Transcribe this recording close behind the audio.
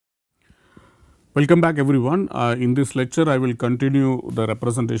Welcome back everyone. In this lecture I will continue the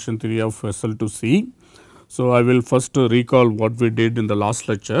representation theory of SL2C. So, I will first recall what we did in the last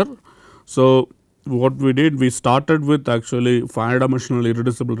lecture. So, what we did, we started with actually finite dimensional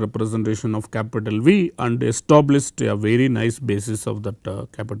irreducible representation of capital V and established a very nice basis of that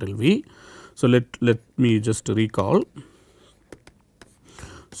capital V. So, let me just recall.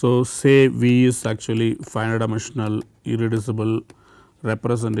 So, say V is actually finite dimensional irreducible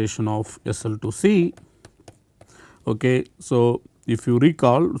representation of SL2C. Okay. So, if you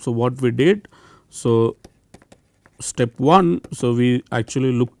recall, so what we did, so step 1, so we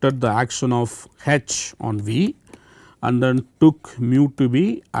actually looked at the action of H on V and then took mu to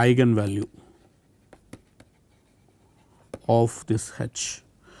be eigenvalue of this H,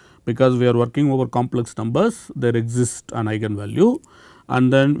 because we are working over complex numbers, there exists an eigenvalue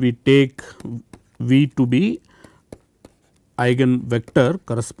and then we take V to be eigenvector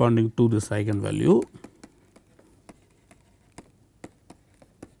corresponding to this eigenvalue.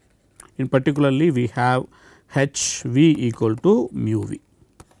 In particularly we have H V equal to mu V.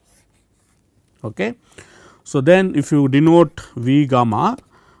 Okay. So, then if you denote V gamma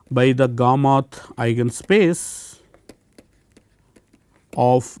by the gammath eigenspace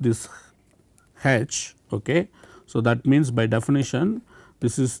of this H. Okay. So, that means by definition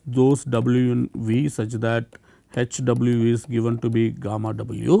this is those W in V such that H W is given to be gamma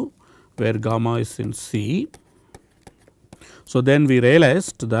W, where gamma is in C. So, then we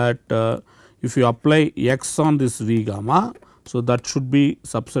realized that if you apply x on this V gamma, so that should be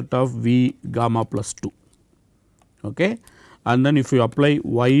subset of V gamma plus 2. Okay. And then if you apply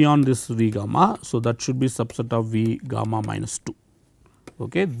y on this V gamma, so that should be subset of V gamma minus 2.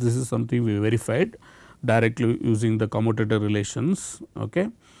 Okay. This is something we verified directly using the commutator relations. Okay.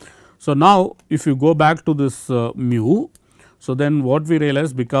 So, now if you go back to this mu, so then what we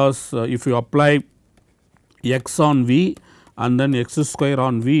realize, because if you apply x on V and then x square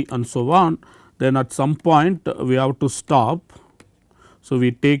on V and so on, then at some point we have to stop. So,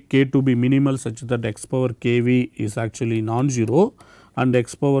 we take k to be minimal such that x power k V is actually non-zero and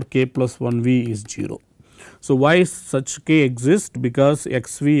x power k plus 1 V is 0. So, why such k exists? Because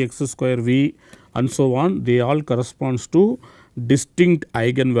x V, x square V and so on, they all corresponds to distinct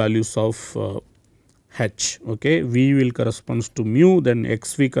eigenvalues of H. Okay. V will corresponds to mu, then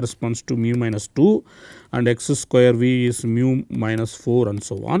x V corresponds to mu minus 2 and x square V is mu minus 4 and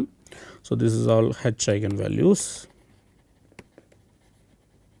so on. So, this is all H eigenvalues.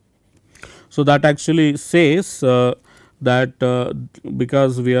 So, that actually says that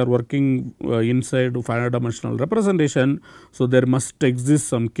because we are working inside finite dimensional representation, so there must exist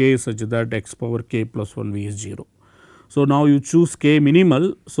some k such that x power k plus 1 V is 0. So, now you choose k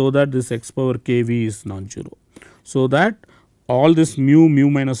minimal, so that this x power k V is non-zero. So, that all this mu, mu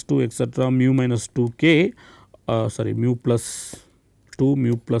minus 2 etcetera, mu minus 2 k, mu plus 2,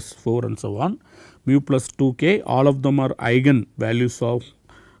 mu plus 4 and so on, mu plus 2 k, all of them are eigen values of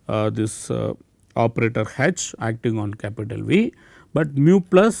this operator H acting on capital V, but mu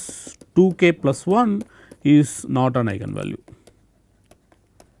plus 2 k plus 1 is not an eigenvalue.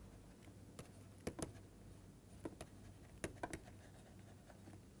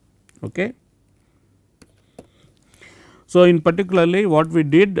 Okay. So, in particularly what we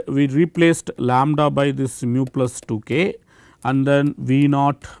did, we replaced lambda by this mu plus 2 k and then V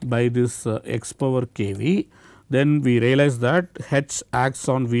naught by this x power k V. Then we realize that H acts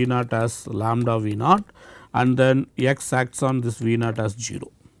on V naught as lambda V naught and then x acts on this V naught as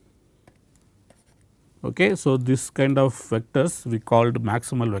 0. Okay. So, this kind of vectors we called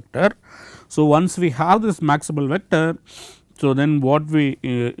maximal vector. So, once we have this maximal vector, so then what we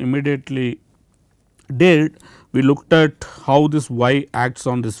immediately did, we looked at how this y acts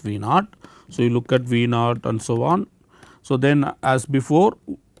on this V naught. So, you look at V naught and so on. So, then as before,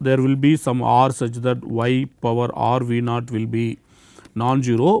 there will be some r such that y power r V naught will be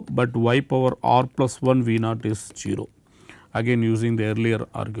non-zero, but y power r plus 1 V naught is 0. Again using the earlier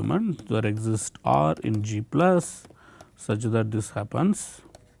argument, there exists r in G plus such that this happens.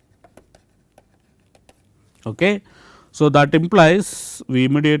 Okay. So, that implies we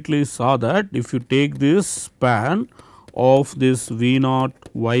immediately saw that if you take this span of this V naught,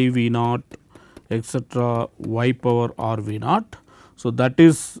 y V naught etcetera, y power r V naught. So, that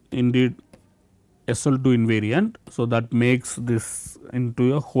is indeed SL2 invariant. So, that makes this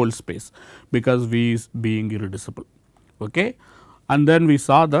into a whole space because V is being irreducible. Okay. And then we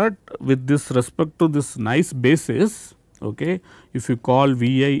saw that with this respect to this nice basis, okay, if you call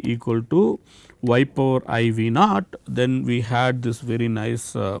V I equal to y power I V naught, then we had this very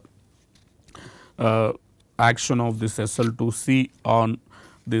nice action of this SL2C on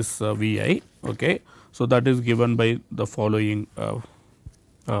this Vi. Okay. So, that is given by the following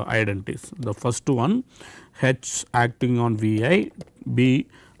identities. The first one, H acting on Vi be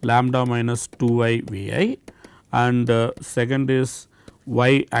lambda minus 2i Vi, and second is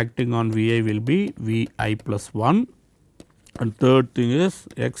Y acting on Vi will be Vi plus 1, and third thing is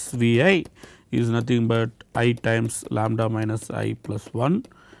x Vi is nothing but I times lambda minus I plus 1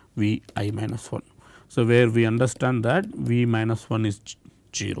 Vi minus 1. So, where we understand that V minus 1 is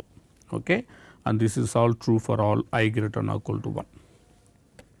 0, okay, and this is all true for all I greater than or equal to 1.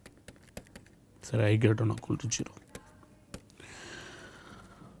 So, I greater than or equal to 0.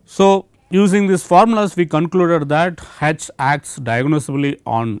 So, using these formulas we concluded that H acts diagnostically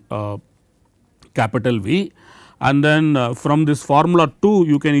on capital V, and then from this formula 2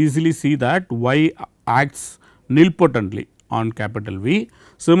 you can easily see that Y acts nilpotently on capital V.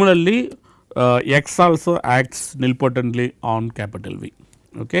 Similarly, X also acts nilpotently on capital V.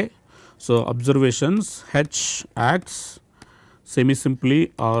 Okay. So, observations, H acts semi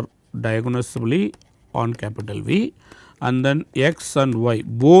simply or diagnostically on capital V, and then X and Y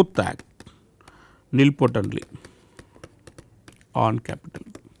both act nilpotently on capital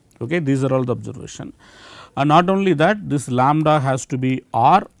V. Okay. These are all the observation, and not only that, this lambda has to be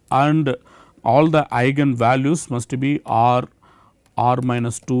R, and all the eigen values must be R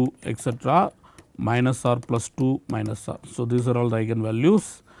minus 2 etc., minus R plus 2 minus R. So, these are all the eigen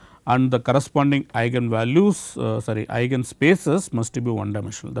values, and the corresponding eigen values eigen spaces must be one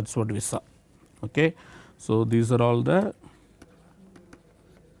dimensional, that is what we saw. Okay. So, these are all the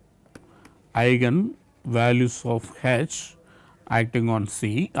eigen values of H acting on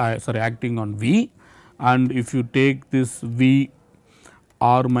acting on V, and if you take this V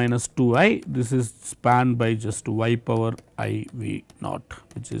R minus 2i, this is spanned by just y power I V naught,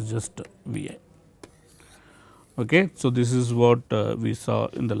 which is just Vi. Okay. So, this is what we saw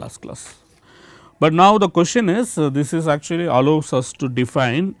in the last class. But now the question is, this is actually allows us to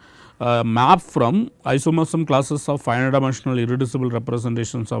define map from isomorphism classes of finite dimensional irreducible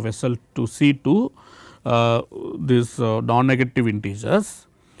representations of SL to C to these non-negative integers.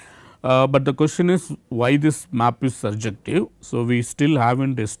 But the question is why this map is surjective. So, we still have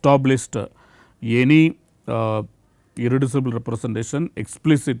not established any irreducible representation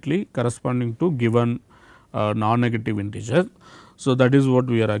explicitly corresponding to given non-negative integer. So, that is what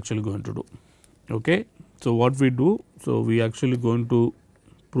we are actually going to do. Okay. So, what we do? So, we actually going to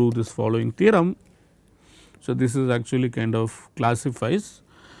prove this following theorem. So, this is actually kind of classifies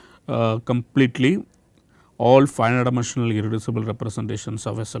completely all finite dimensional irreducible representations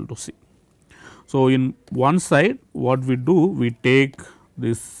of SL to C. So, in one side what we do, we take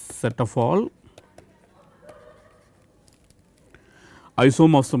this set of all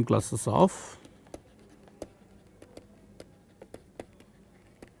isomorphism classes of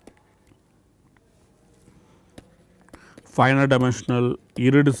finite dimensional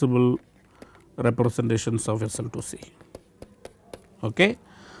irreducible representations of SL to C. Okay.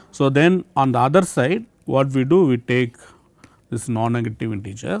 So, then on the other side what we do, we take this non-negative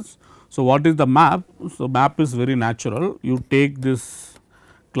integers. So, what is the map? So, map is very natural, you take this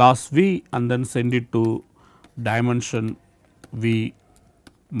class V and then send it to dimension V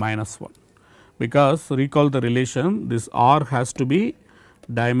minus 1, because recall the relation, this R has to be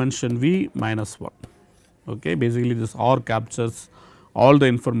dimension V minus 1. Okay. Basically, this R captures all the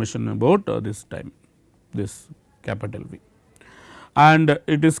information about this capital V. And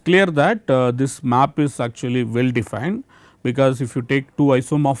it is clear that this map is actually well defined, because if you take two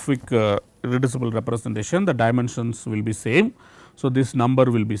isomorphic irreducible representation, the dimensions will be same. So, this number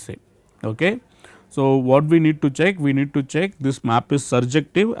will be same. Okay. So, what we need to check? We need to check this map is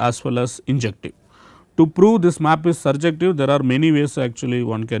surjective as well as injective. To prove this map is surjective, there are many ways actually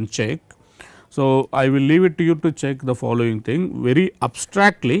one can check. So, I will leave it to you to check the following thing very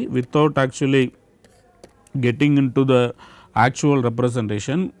abstractly without actually getting into the actual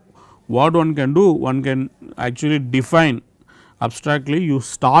representation. What one can do? One can actually define abstractly. You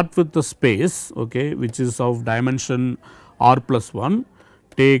start with the space, okay, which is of dimension R plus 1,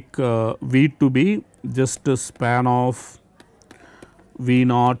 take V to be just a span of V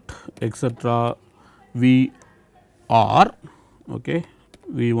naught etc. V R, okay,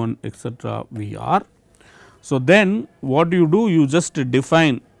 V 1 etc. V R. So, then what you do? You just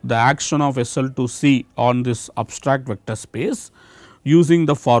define the action of SL to C on this abstract vector space using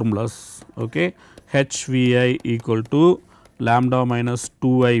the formulas, okay. H V I equal to lambda minus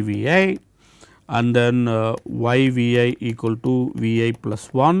 2i V I, and then y V I equal to V I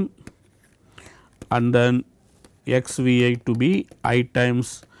plus 1, and then x V I to be I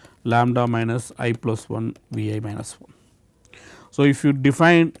times lambda minus I plus 1 V I minus 1. So, if you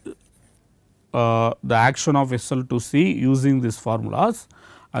define the action of SL2C using these formulas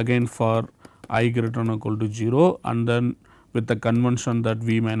again for I greater than or equal to 0 and then with the convention that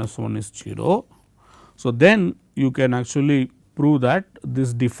V minus 1 is 0. So, then you can actually prove that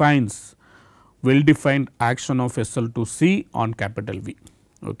this defines well defined action of SL2C on capital V.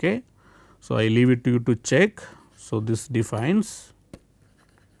 Okay. So, I leave it to you to check. So, this defines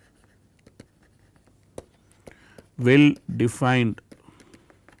well defined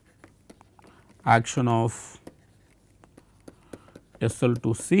action of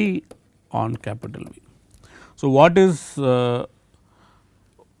SL2C on capital V. So, what is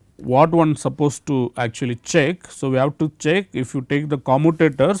what one supposed to actually check? So, we have to check if you take the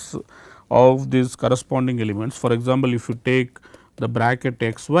commutators of these corresponding elements. For example, if you take the bracket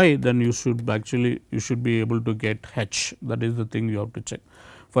x y, then you should be able to get h, that is the thing you have to check.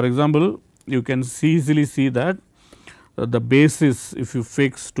 For example, you can easily see that the basis if you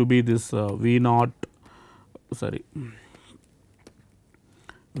fix to be this V naught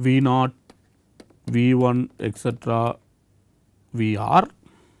V 1 etc. V r.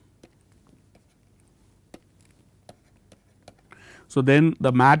 So, then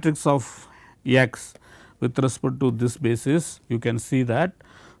the matrix of x with respect to this basis you can see that.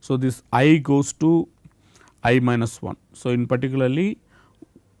 So, this I goes to I minus 1. So, in particularly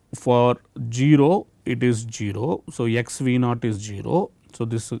for 0 it is 0. So, x V naught is 0. So,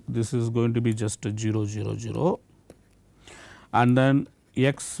 this is going to be just a 0 0 0 and then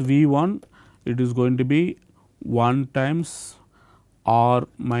x V 1 it is going to be 1 times r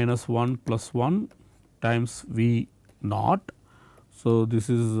minus 1 plus 1 times V naught. So, this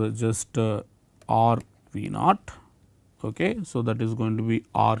is just r V naught. Okay. So, that is going to be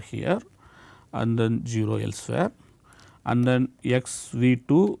r here and then 0 elsewhere and then x V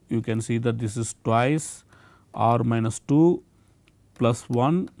 2 you can see that this is twice r minus 2 plus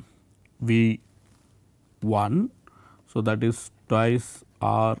 1 V 1. So, that is twice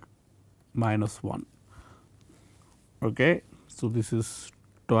r minus 1. Okay. So, this is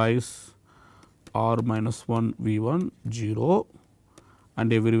twice r minus 1 V 1 0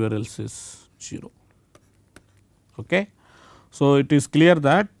 and everywhere else is 0. Okay. So, it is clear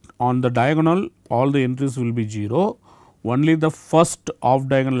that on the diagonal all the entries will be 0, only the first off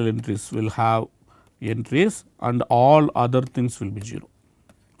diagonal entries will have entries and all other things will be 0.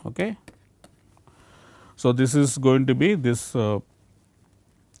 Okay. So, this is going to be this a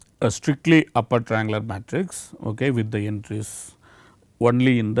strictly upper triangular matrix, okay, with the entries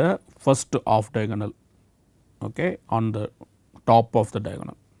only in the first off diagonal, okay, on the top of the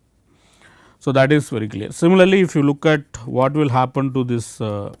diagonal. So, that is very clear. Similarly, if you look at what will happen to this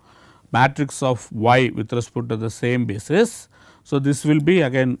matrix of y with respect to the same basis. So, this will be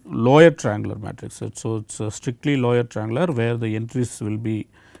again lower triangular matrix. So, it is a strictly lower triangular where the entries will be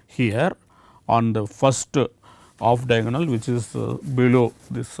here on the first off diagonal which is below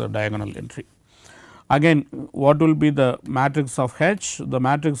this diagonal entry. Again what will be the matrix of H? The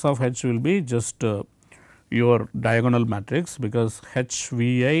matrix of H will be just your diagonal matrix, because H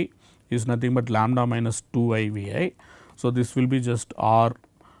V I is nothing but lambda minus 2 I V I. So, this will be just r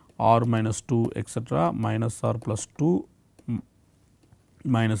minus 2 etcetera minus r plus 2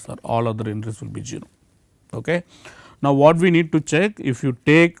 minus r, all other entries will be 0. Okay. Now, what we need to check, if you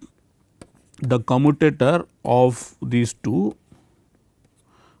take the commutator of these two,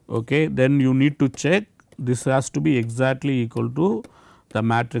 okay, then you need to check this has to be exactly equal to the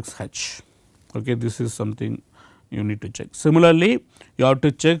matrix H. Okay, this is something you need to check. Similarly, you have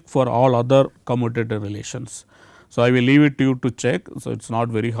to check for all other commutator relations. So, I will leave it to you to check. So, it is not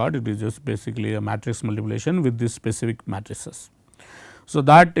very hard, it is just basically a matrix multiplication with these specific matrices. So,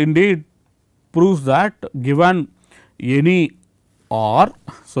 that indeed proves that given any R,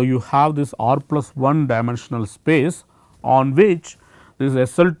 so you have this R plus 1 dimensional space on which this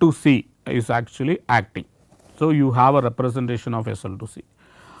SL2C is actually acting. So, you have a representation of SL2C.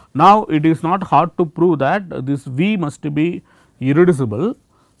 Now, it is not hard to prove that this V must be irreducible.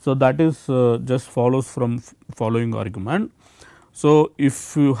 So, that is just follows from following argument. So,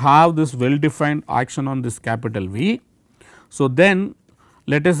 if you have this well defined action on this capital V, so then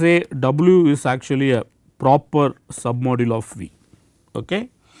let us say W is actually a proper submodule of V. Okay.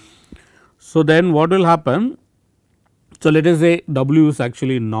 So, then what will happen? So, let us say W is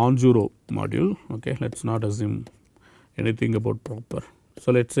actually non-zero module. Okay. Let us not assume anything about proper.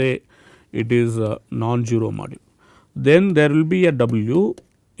 So, let us say it is a non-zero module. Then there will be a W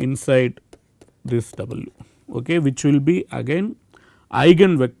inside this W, okay, which will be again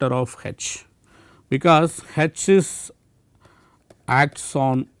eigenvector of H, because H is acts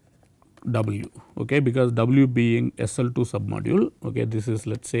on W, okay, because W being SL2 submodule, okay, this is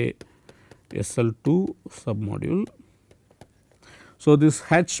let us say SL2 submodule. So, this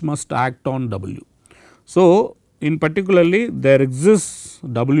H must act on W. So, in particularly there exists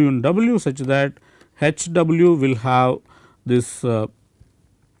W in W such that HW will have this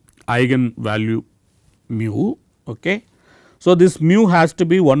eigen value mu. Okay. So, this mu has to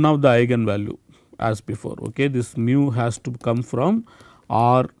be one of the eigen value as before. Okay. This mu has to come from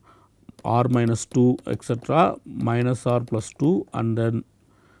R minus 2 etcetera minus R plus 2 and then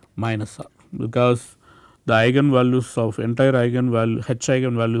minus R, because the eigenvalues of entire eigenvalue H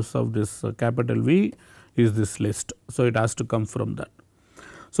eigenvalues of this capital V is this list. So, it has to come from that.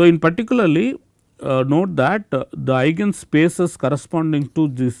 So, in particularly note that the eigenspaces corresponding to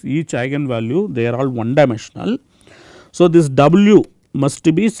this each eigenvalue, they are all one dimensional. So, this W must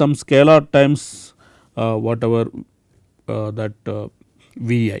be some scalar times whatever that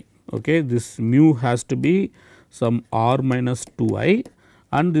Vi. Okay. This mu has to be some R minus 2i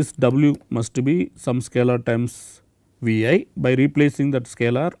and this W must be some scalar times Vi. By replacing that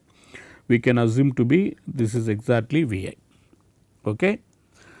scalar, we can assume to be this is exactly Vi. Okay.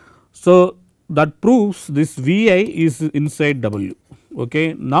 So, that proves this Vi is inside W.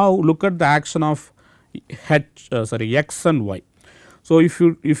 Okay. Now, look at the action of X and Y. So, if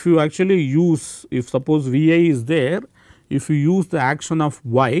you actually use, if suppose Vi is there, if you use the action of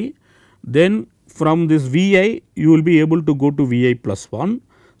Y, then from this Vi you will be able to go to Vi plus 1.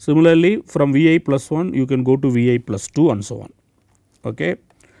 Similarly, from Vi plus 1 you can go to Vi plus 2 and so on. Okay.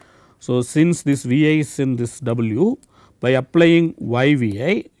 So, since this Vi is in this W, by applying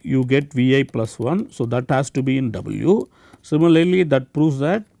YVi you get Vi plus 1. So, that has to be in W. Similarly, that proves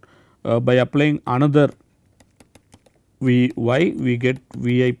that by applying another Vy we get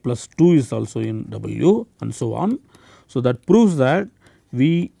Vi plus 2 is also in W and so on. So, that proves that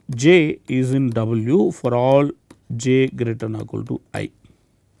Vj is in W for all j greater than or equal to I.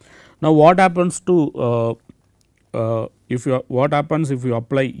 Now, what happens to what happens if you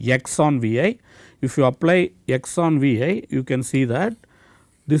apply X on Vi? If you apply X on Vi, you can see that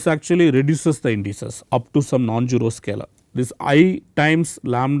this actually reduces the indices up to some non-zero scalar. This I times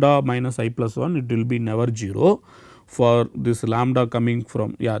lambda minus I plus 1, it will be never 0 for this lambda coming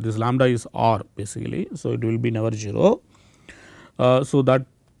from, this lambda is R basically. So, it will be never 0. So,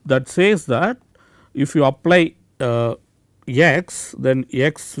 that says that if you apply X, then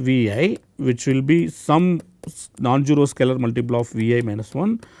X Vi, which will be some non-zero scalar multiple of Vi minus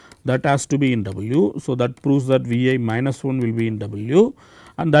 1, that has to be in W. So, that proves that Vi minus 1 will be in W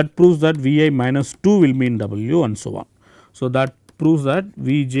and that proves that Vi minus 2 will be in W and so on. So, that proves that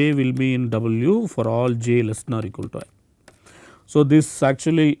Vj will be in W for all j less than or equal to I. So, this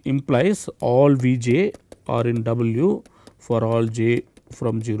actually implies all Vj are in W for all j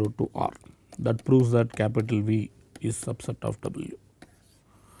from 0 to R. That proves that capital V is subset of W.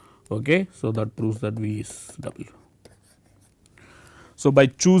 Okay. So, that proves that V is W. So, by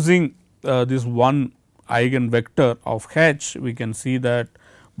choosing this one eigenvector of H, we can see that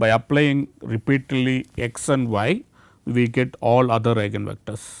by applying repeatedly X and Y, we get all other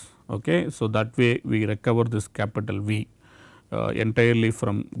eigenvectors. Okay. So, that way we recover this capital V entirely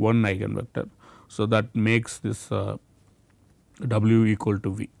from one eigenvector. So, that makes this W equal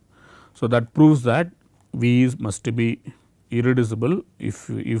to V. So, that proves that V must be irreducible if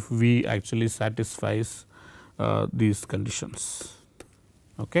V actually satisfies these conditions.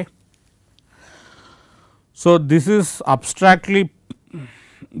 Okay. So, this is abstractly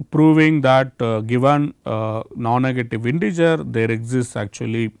proving that given non-negative integer, there exists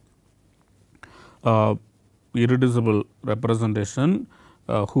actually irreducible representation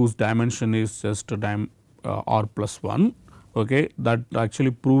whose dimension is just R plus 1. Okay. That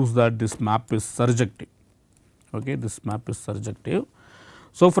actually proves that this map is surjective. Okay. This map is surjective.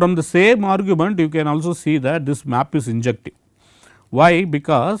 So, from the same argument you can also see that this map is injective. Why?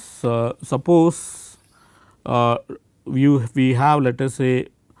 Because suppose we have, let us say,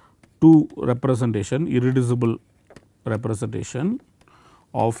 two representation, irreducible representation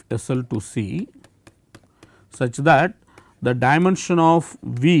of SL2C such that the dimension of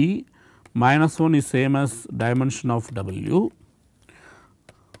V minus 1 is same as dimension of W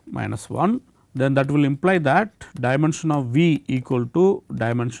minus 1, then that will imply that dimension of V equal to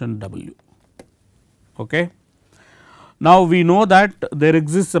dimension W. Okay. Now, we know that there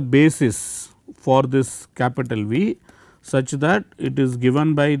exists a basis for this capital V such that it is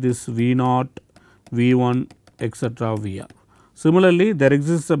given by this V naught, V 1 etcetera V r. Similarly, there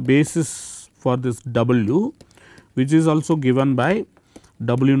exists a basis for this W which is also given by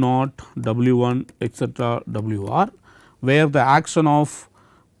W naught, W 1 etcetera W r, where the action of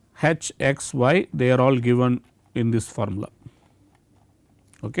H, X, Y, they are all given in this formula,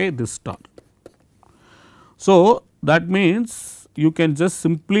 okay, this star. So, that means you can just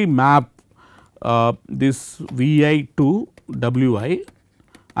simply map this V I to W I,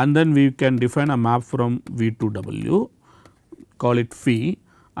 and then we can define a map from V to W, call it phi,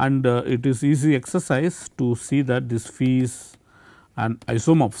 and it is easy exercise to see that this phi is an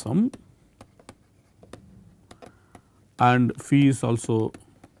isomorphism and phi is also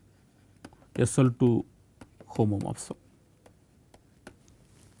SL2 homomorphism,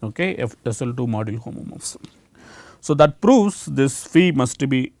 okay, SL2 module homomorphism. So, that proves this phi must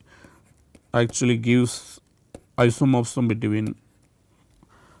be actually gives isomorphism between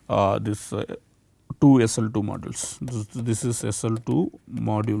this two SL2 modules. This is SL2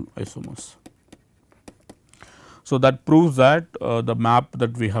 module isomers. So, that proves that the map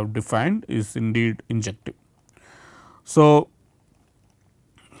that we have defined is indeed injective. So,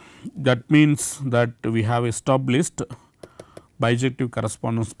 that means that we have established bijective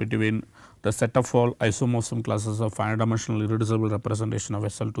correspondence between the set of all isomorphism classes of finite dimensional irreducible representation of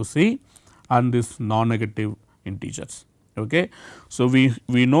SL2C and these non-negative integers. Okay. So,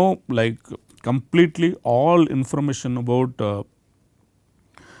 we know like completely all information about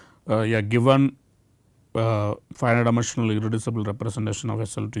a given finite dimensional irreducible representation of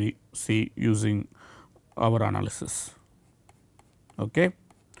SL2C using our analysis. Okay.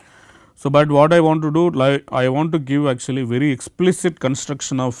 So, but what I want to do, like I want to give actually very explicit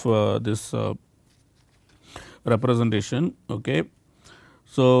construction of this representation. Okay.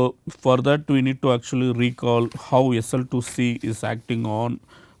 So, for that we need to actually recall how SL2C is acting on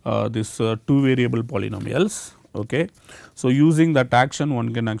this two variable polynomials. Okay. So, using that action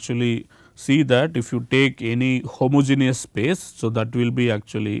one can actually see that if you take any homogeneous space, so that will be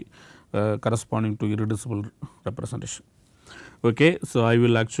actually corresponding to irreducible representation. Okay. So, I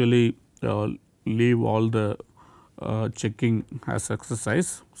will actually leave all the checking as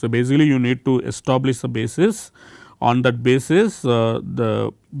exercise. So, basically you need to establish a basis. On that basis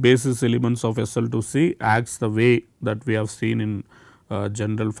the basis elements of SL2C acts the way that we have seen in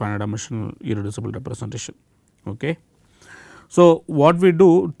general finite dimensional irreducible representation. Okay. So, what we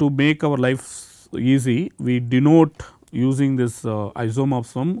do to make our life easy, we denote using this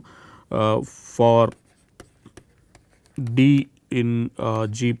isomorphism for D in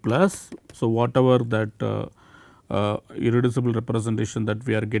G plus. So, whatever that irreducible representation that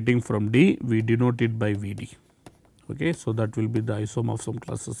we are getting from D, we denote it by V D. Okay. So, that will be the isomorphism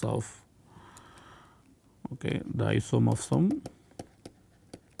classes of the isomorphism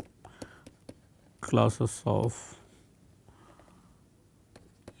classes of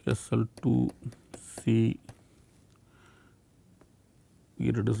SL2C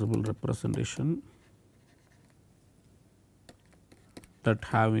irreducible representation that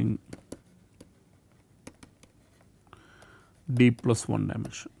having D plus 1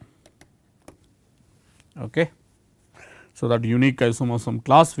 dimension. Okay. So, that unique isomorphism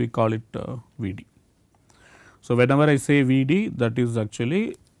class we call it VD. So, whenever I say VD, that is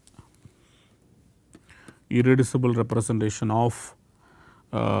actually irreducible representation of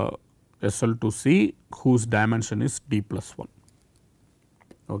SL2C whose dimension is D plus 1.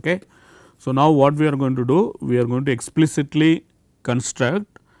 Okay. So, now what we are going to do? We are going to explicitly construct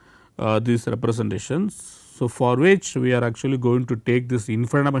these representations. So, for which we are actually going to take this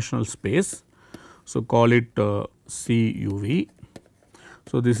infinite dimensional space. So, call it CUV.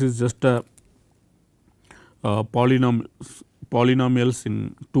 So, this is just a polynomials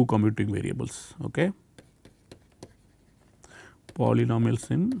in two commuting variables. Okay.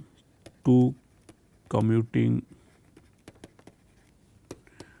 Polynomials in two commuting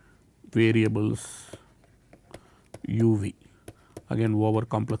variables UV, again over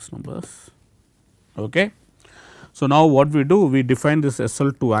complex numbers. Okay. So, now what we do? We define this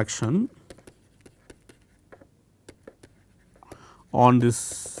SL2 action on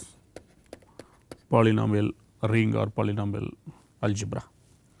this polynomial ring or polynomial algebra.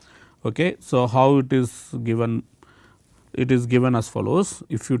 Okay. So, how it is given? It is given as follows.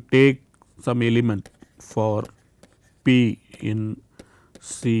 If you take some element for P in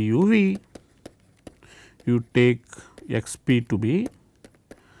CUV, you take XP to be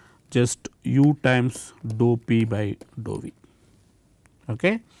just U times dou P by dou V.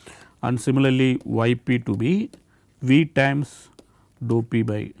 Okay. And similarly, YP to be V times dou P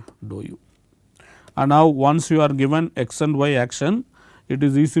by dou U. And now, once you are given X and Y action, it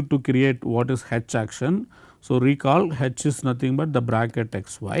is easy to create what is H action. So, recall H is nothing but the bracket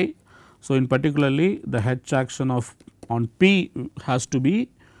X Y. So, in particularly the H action of on P has to be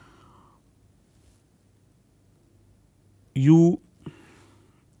U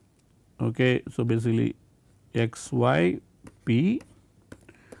Okay. So, basically x y p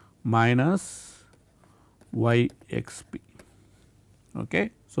minus y x p.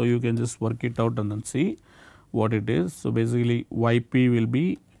 Okay. So, you can just work it out and then see what it is. So, basically y p will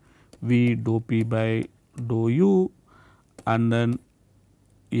be v dou p by dou u, and then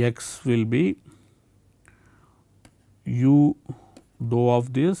x will be u dou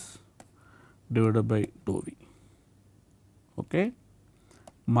of this divided by dou v, okay,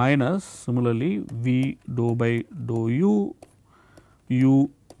 minus similarly v dou by dou u, u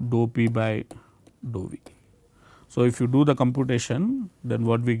dou p by dou v. So, if you do the computation, then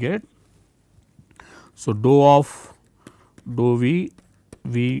what we get? So, dou of dou v,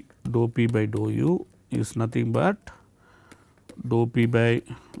 v dou p by dou u is nothing but dou p by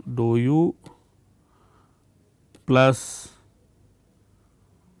dou u plus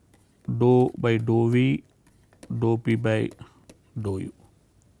dou by dou v dou p by dou u.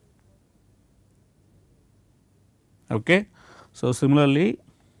 Okay. So, similarly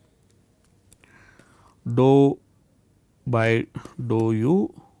dou by dou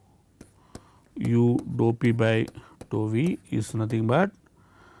u, u dou p by dou v is nothing but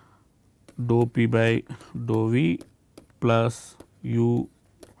dou p by dou v plus u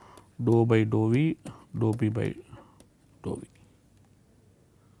dou by dou v dou p by dou v.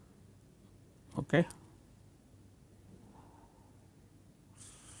 Okay.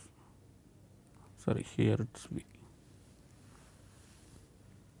 Sorry, here it is v.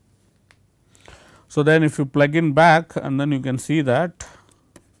 So, then if you plug in back, and then you can see that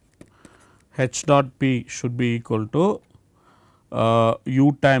h dot p should be equal to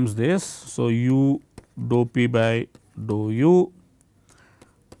u times this. So, u dou p by dou u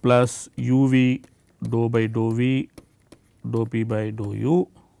plus u v dou by dou v dou p by dou u,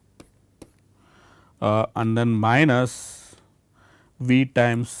 and then minus v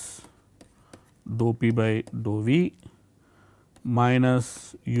times dou p by dou v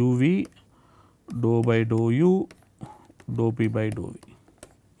minus u v dou by dou u dou p by dou v.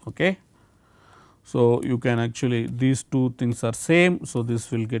 Okay. So, you can actually, these two things are same. So,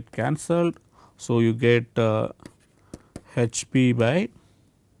 this will get cancelled. So, you get h p by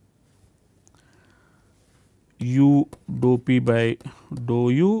u dou p by dou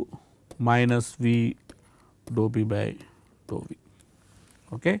u minus v dou p by dou v.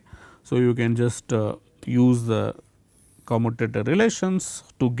 Okay. So, you can just use the commutator relations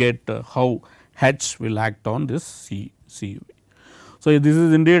to get how h will act on this CUV. So, this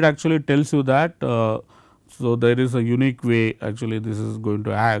is indeed actually tells you that so there is a unique way actually this is going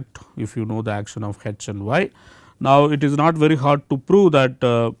to act if you know the action of h and y. Now, it is not very hard to prove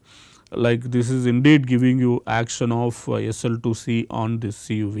that like this is indeed giving you action of SL2C on this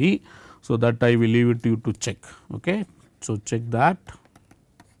CUV. So, that I will leave it to you to check. Okay. So, check that.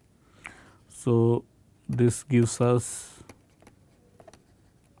 So, this gives us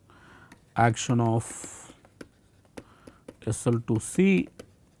action of SL2C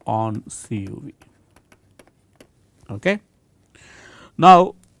on CUV. Okay.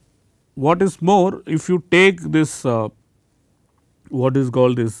 Now, what is more, if you take this what is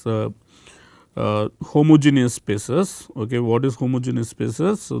called this homogeneous spaces. Okay, what is homogeneous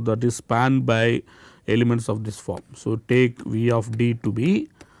spaces? So, that is spanned by elements of this form. So, take V of d to be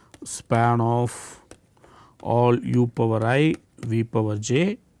span of all u power I v power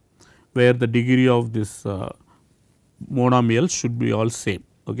j, where the degree of this monomial should be all same.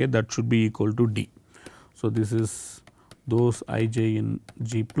 Okay, that should be equal to d. So, this is those I j in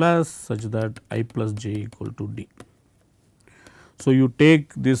G plus such that I plus j equal to d. So, you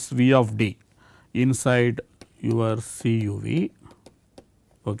take this V of d inside your CUV.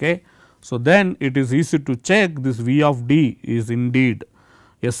 Okay. So, then it is easy to check this V of d is indeed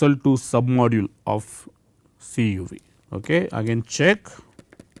SL2 submodule of CUV. Okay. Again check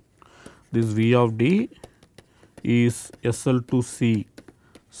this V of d is SL2C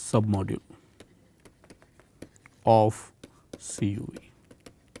submodule of CUV.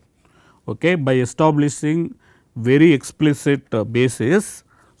 Okay. By establishing very explicit basis,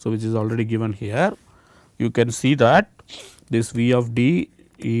 so which is already given here, you can see that this V of d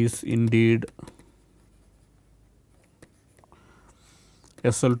is indeed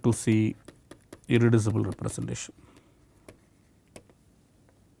SL2C irreducible representation.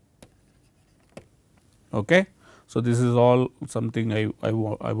 Okay. So, this is all something I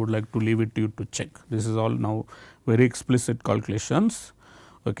would like to leave it to you to check. This is all now very explicit calculations.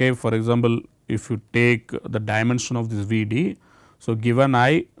 Okay. For example, if you take the dimension of this V d, so given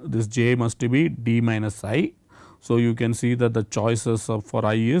I, this j must be d minus I. So, you can see that the choices of for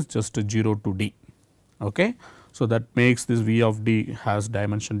I is just 0 to d. Okay. So, that makes this V of D has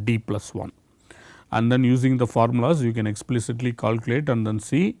dimension D plus 1, and then using the formulas you can explicitly calculate and then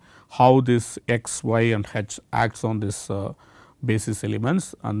see how this x, y and h acts on this basis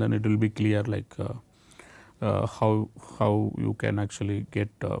elements, and then it will be clear like how you can actually get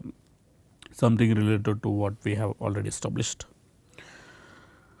something related to what we have already established.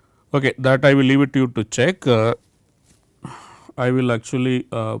 Okay, that I will leave it to you to check. I will actually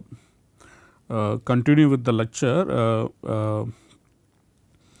continue with the lecture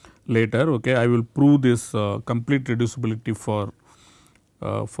later. Okay, I will prove this complete reducibility for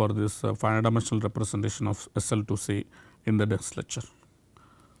this finite dimensional representation of SL2C in the next lecture.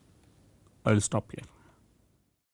 I will stop here.